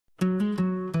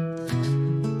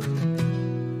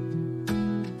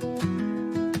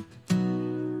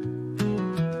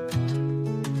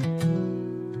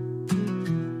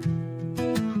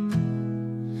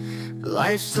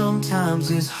Life sometimes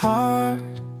is hard,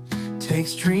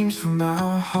 takes dreams from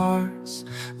our hearts,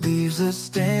 leaves us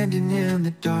standing in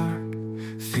the dark,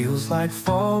 feels like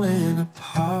falling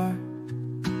apart.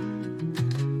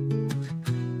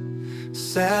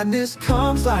 Sadness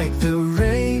comes like the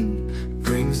rain,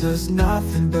 brings us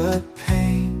nothing but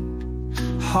pain.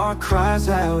 Heart cries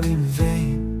out in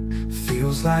vain,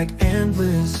 feels like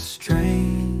endless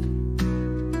strain.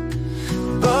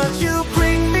 But you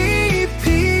bring me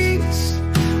peace,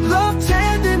 love,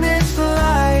 tenderness,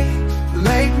 light.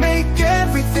 Make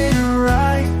everything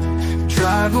right,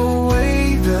 drive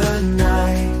away the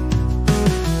night.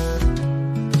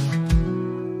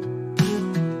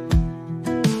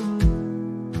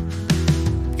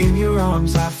 In your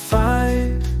arms I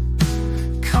find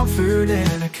comfort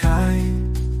and a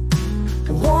kind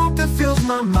warmth that fills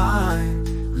my mind,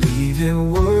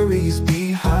 leaving worries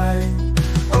behind.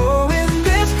 Oh, in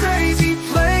this crazy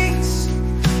place,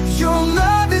 your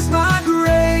love is my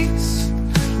grace.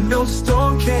 No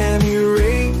storm can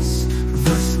erase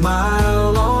the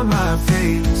smile on my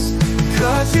face.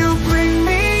 'Cause you bring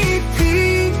me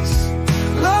peace,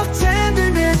 love,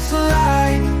 tenderness,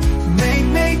 light.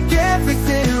 Make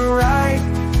everything right,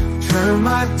 turn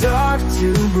my dark to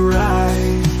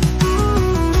bright.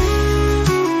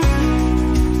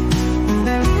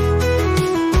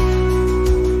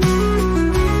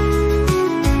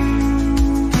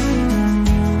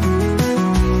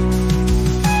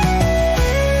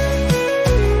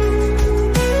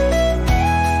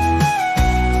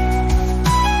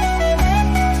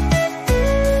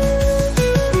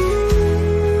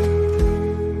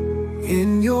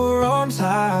 In your arms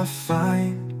I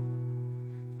find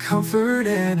comfort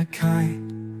and a kind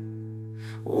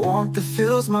warmth that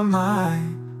fills my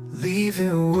mind,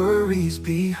 leaving worries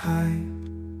behind.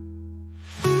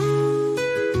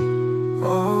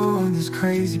 Oh, in this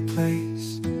crazy place,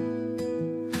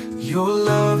 your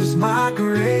love is my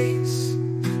grace.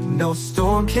 No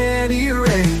storm can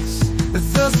erase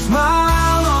the smile